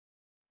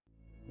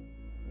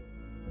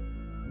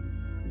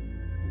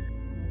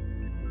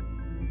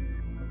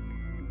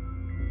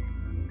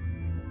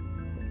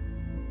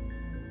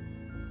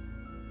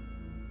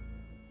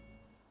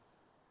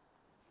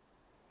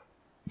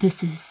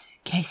This is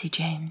Kasey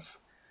James.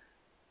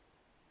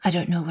 I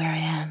don't know where I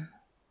am.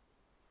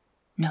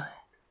 No,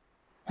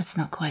 that's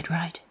not quite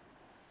right.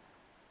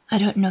 I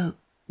don't know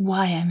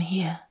why I'm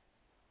here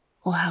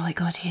or how I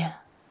got here.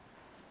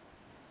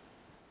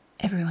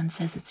 Everyone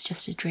says it's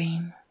just a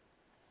dream,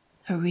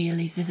 a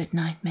really vivid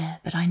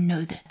nightmare, but I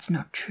know that's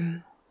not true.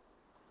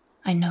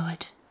 I know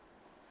it,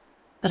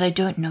 but I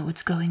don't know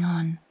what's going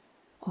on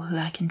or who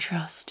I can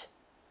trust.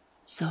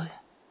 So,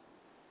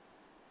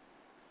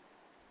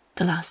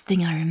 the last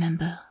thing I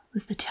remember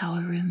was the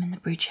tower room in the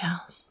bridge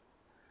house.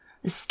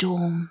 The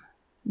storm,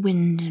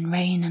 wind and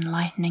rain and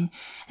lightning,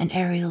 and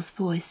Ariel's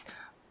voice,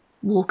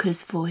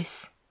 Walker's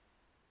voice.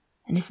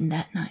 And isn't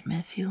that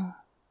nightmare fuel?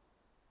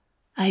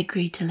 I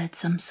agreed to let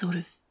some sort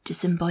of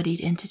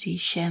disembodied entity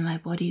share my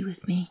body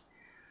with me,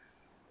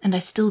 and I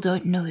still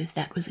don't know if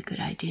that was a good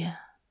idea.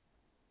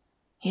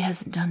 He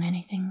hasn't done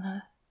anything,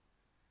 though.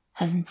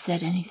 Hasn't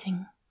said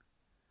anything.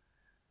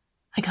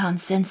 I can't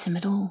sense him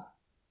at all.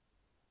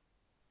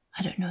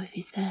 I don't know if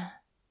he's there.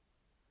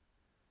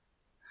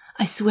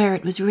 I swear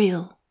it was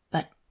real,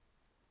 but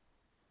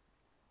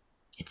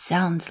it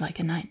sounds like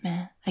a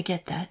nightmare. I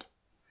get that.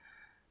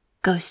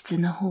 Ghosts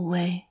in the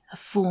hallway, a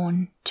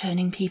fawn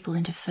turning people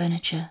into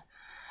furniture,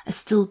 a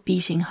still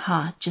beating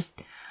heart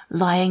just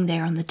lying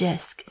there on the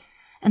desk,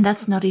 and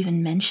that's not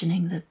even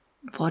mentioning the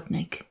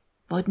Vodniki?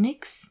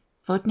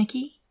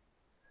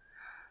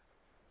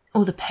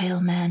 Or the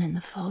pale man in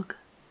the fog,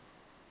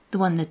 the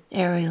one that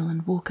Ariel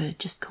and Walker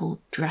just called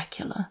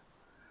Dracula.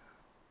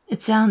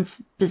 It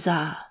sounds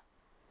bizarre,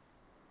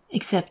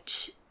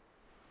 except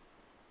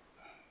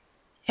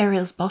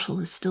Ariel's bottle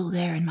is still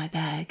there in my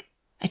bag.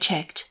 I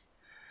checked,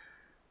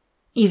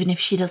 even if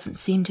she doesn't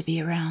seem to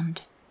be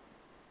around.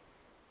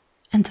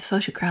 And the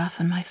photograph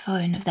on my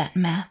phone of that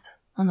map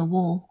on the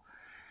wall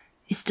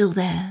is still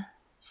there,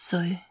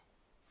 so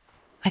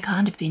I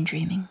can't have been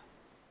dreaming.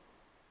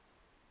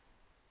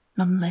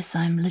 Not unless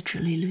I'm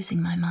literally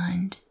losing my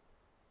mind.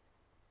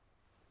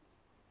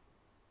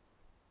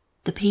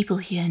 The people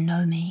here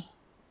know me,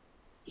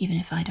 even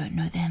if I don't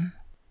know them.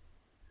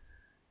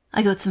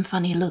 I got some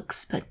funny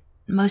looks, but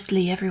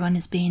mostly everyone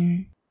has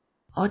been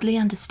oddly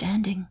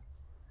understanding.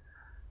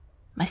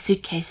 My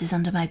suitcase is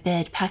under my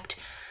bed, packed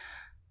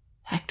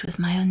with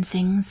my own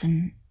things,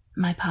 and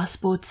my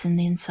passport's in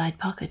the inside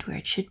pocket where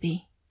it should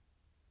be.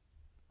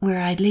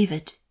 Where I'd leave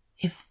it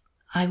if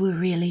I were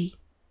really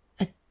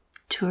a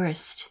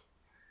tourist.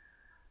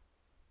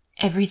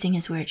 Everything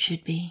is where it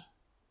should be.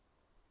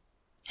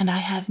 And I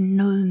have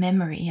no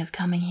memory of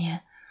coming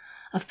here,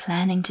 of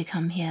planning to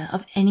come here,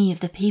 of any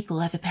of the people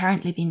I've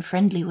apparently been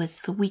friendly with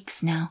for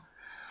weeks now.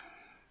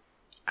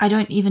 I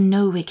don't even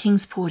know where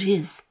Kingsport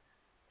is,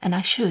 and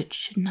I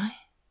shouldn't I?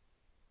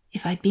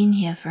 If I'd been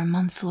here for a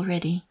month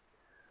already,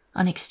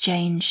 on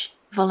exchange,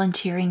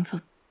 volunteering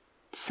for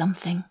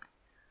something.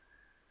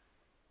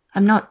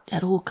 I'm not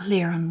at all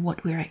clear on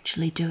what we're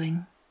actually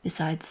doing,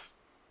 besides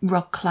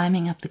rock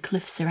climbing up the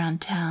cliffs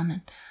around town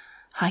and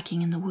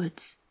hiking in the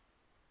woods.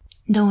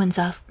 No one's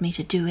asked me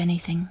to do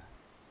anything.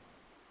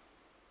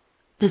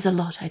 There's a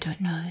lot I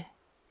don't know.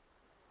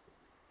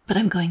 But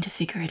I'm going to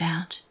figure it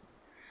out.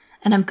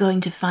 And I'm going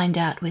to find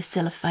out where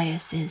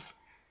Celophaeus is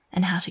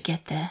and how to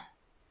get there.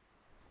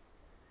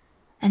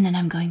 And then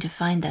I'm going to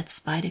find that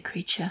spider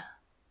creature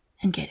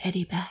and get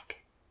Eddie back.